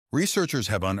Researchers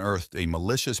have unearthed a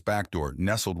malicious backdoor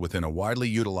nestled within a widely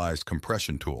utilized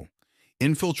compression tool,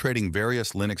 infiltrating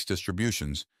various Linux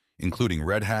distributions, including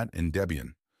Red Hat and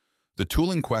Debian. The tool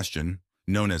in question,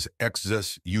 known as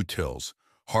XZIS Utils,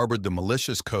 harbored the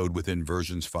malicious code within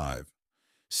versions 5,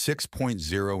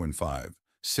 6.0 and 5,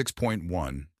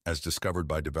 6.1, as discovered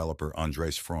by developer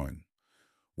Andres Freund.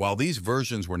 While these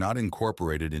versions were not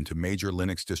incorporated into major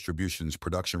Linux distributions'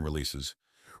 production releases,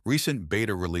 recent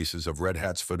beta releases of Red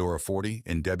Hat's Fedora 40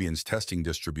 and Debian's testing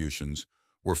distributions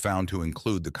were found to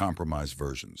include the compromised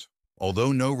versions.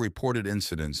 Although no reported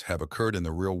incidents have occurred in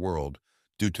the real world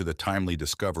due to the timely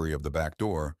discovery of the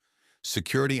backdoor,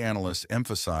 security analysts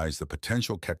emphasize the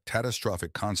potential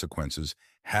catastrophic consequences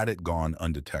had it gone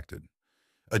undetected.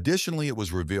 Additionally, it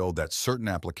was revealed that certain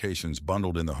applications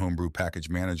bundled in the HomeBrew package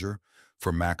manager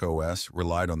for macOS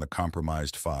relied on the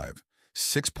compromised 5,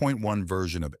 6.1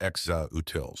 version of XZIS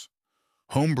Utils.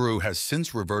 HomeBrew has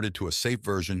since reverted to a safe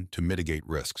version to mitigate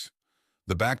risks.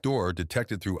 The backdoor,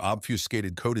 detected through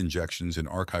obfuscated code injections in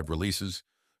archive releases,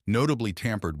 notably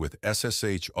tampered with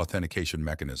SSH authentication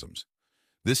mechanisms.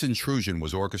 This intrusion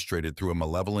was orchestrated through a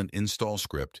malevolent install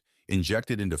script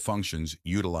injected into functions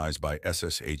utilized by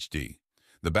SSHD.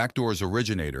 The backdoor's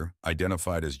originator,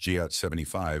 identified as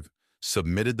Giat75,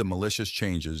 submitted the malicious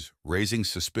changes, raising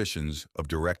suspicions of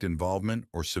direct involvement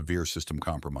or severe system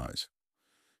compromise.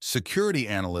 Security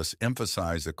analysts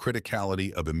emphasize the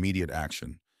criticality of immediate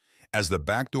action, as the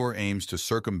backdoor aims to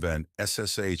circumvent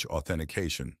SSH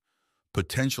authentication,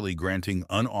 potentially granting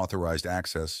unauthorized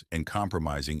access and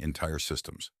compromising entire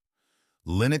systems.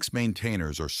 Linux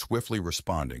maintainers are swiftly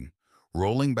responding,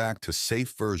 rolling back to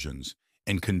safe versions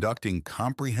and conducting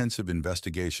comprehensive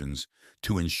investigations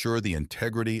to ensure the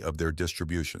integrity of their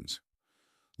distributions.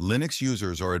 Linux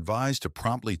users are advised to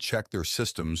promptly check their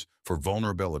systems for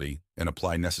vulnerability and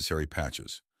apply necessary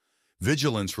patches.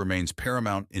 Vigilance remains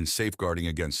paramount in safeguarding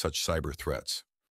against such cyber threats.